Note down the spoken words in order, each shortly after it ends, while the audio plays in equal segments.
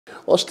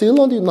While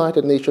still on the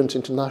United Nations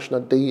International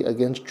Day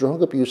Against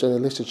Drug Abuse and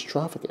Illicit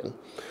Trafficking,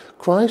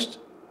 Christ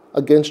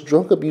Against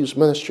Drug Abuse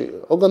Ministry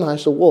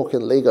organized a walk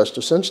in Lagos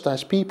to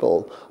sensitize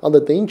people on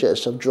the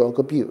dangers of drug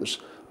abuse.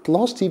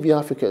 Plus TV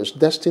Africa's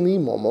Destiny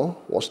Momo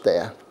was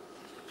there.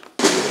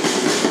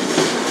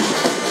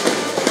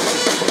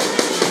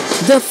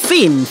 The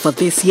theme for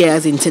this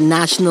year's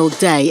International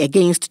Day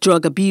Against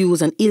Drug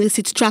Abuse and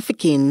Illicit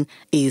Trafficking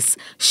is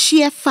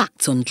Share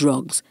Facts on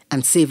Drugs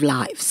and Save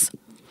Lives.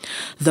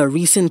 The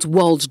recent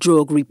World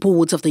Drug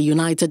Report of the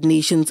United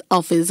Nations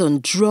Office on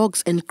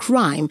Drugs and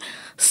Crime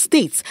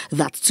states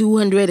that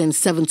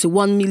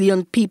 271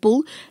 million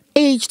people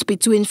aged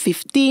between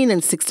 15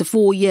 and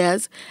 64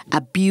 years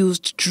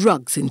abused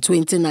drugs in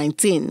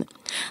 2019.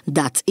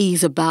 That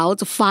is about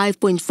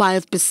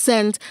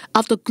 5.5%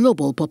 of the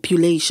global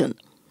population.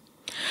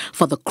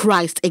 For the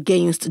Christ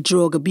Against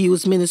Drug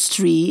Abuse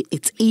Ministry,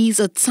 it is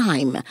a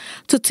time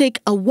to take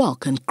a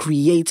walk and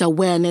create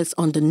awareness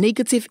on the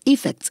negative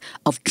effects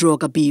of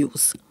drug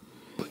abuse.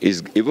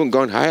 It's even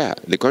gone higher.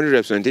 The country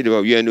representative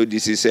of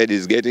UNODC said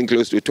it's getting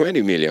close to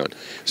 20 million.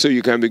 So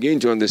you can begin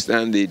to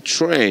understand the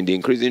trend, the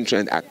increasing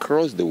trend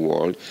across the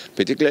world,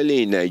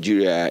 particularly in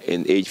Nigeria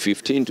in age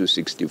 15 to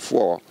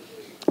 64.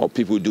 Of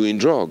people doing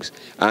drugs.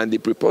 And the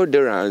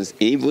preponderance,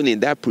 even in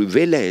that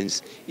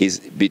prevalence, is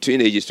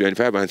between ages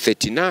 25 and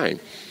 39,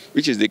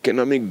 which is the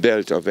economic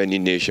belt of any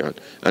nation.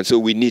 And so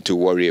we need to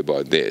worry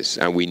about this,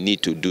 and we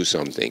need to do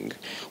something.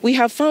 We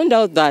have found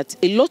out that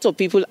a lot of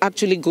people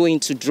actually go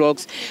into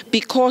drugs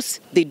because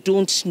they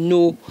don't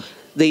know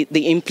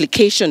the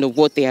implication of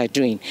what they are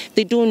doing.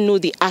 They don't know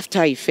the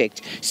after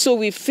effect. So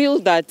we feel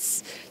that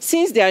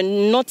since there are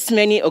not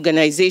many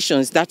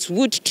organizations that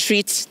would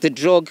treat the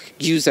drug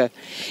user,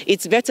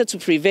 it's better to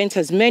prevent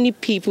as many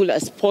people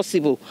as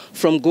possible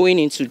from going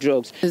into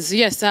drugs.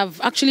 Yes,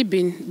 I've actually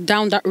been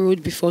down that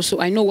road before,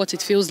 so I know what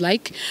it feels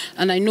like,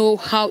 and I know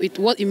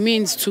what it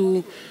means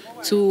to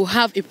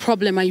have a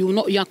problem and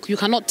you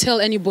cannot tell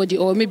anybody,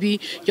 or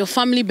maybe your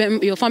family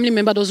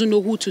member doesn't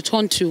know who to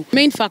turn to.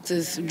 Main fact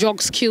is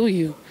drugs kill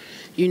you.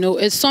 You know,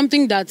 it's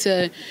something that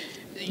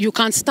you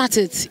can start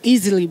it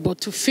easily, but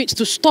to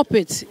stop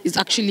it is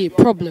actually a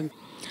problem.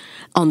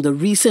 On the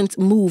recent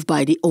move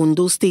by the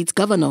Ondo State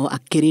Governor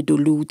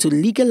Akeredolu to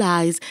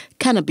legalize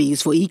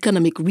cannabis for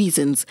economic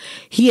reasons,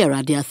 here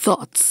are their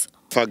thoughts.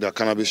 The fact that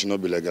cannabis should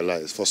not be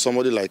legalized. For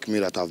somebody like me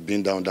that have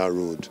been down that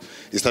road,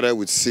 it started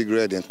with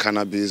cigarette and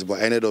cannabis,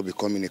 but ended up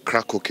becoming a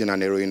crack cocaine and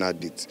heroin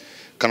addict.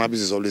 Cannabis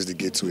is always the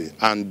gateway.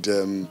 And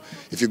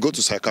if you go to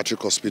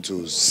psychiatric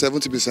hospitals,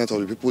 70%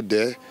 of the people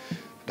there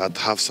that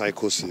have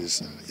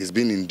psychosis is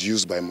being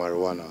induced by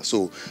marijuana.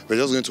 So we're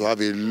just going to have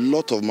a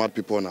lot of mad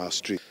people on our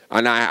street.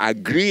 And I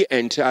agree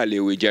entirely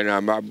with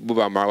General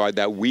Buba Marwa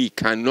that we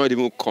cannot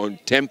even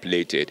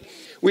contemplate it.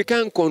 We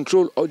can't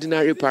control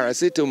ordinary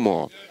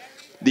paracetamol.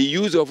 The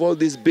use of all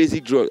these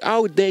basic drugs.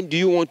 How then do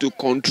you want to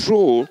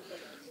control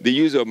the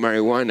use of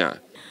marijuana?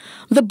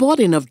 The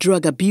burden of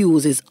drug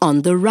abuse is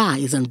on the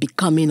rise and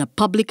becoming a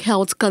public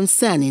health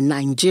concern in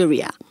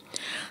Nigeria.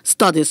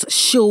 Studies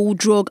show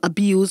drug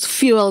abuse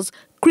fuels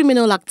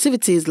criminal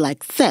activities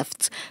like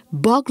theft,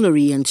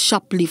 burglary and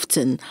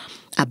shoplifting.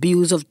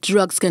 Abuse of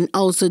drugs can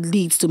also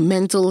lead to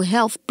mental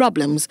health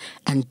problems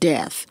and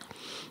death.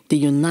 The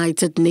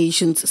United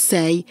Nations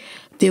say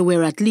there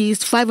were at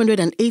least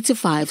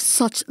 585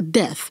 such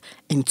deaths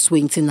in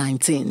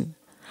 2019.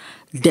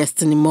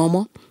 Destiny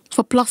Momo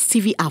for Plus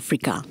TV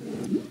Africa.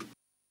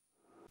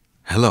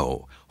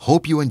 Hello,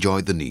 hope you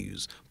enjoyed the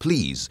news.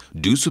 Please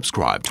do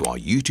subscribe to our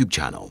YouTube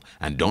channel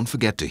and don't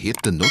forget to hit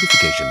the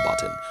notification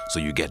button so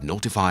you get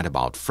notified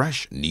about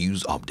fresh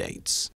news updates.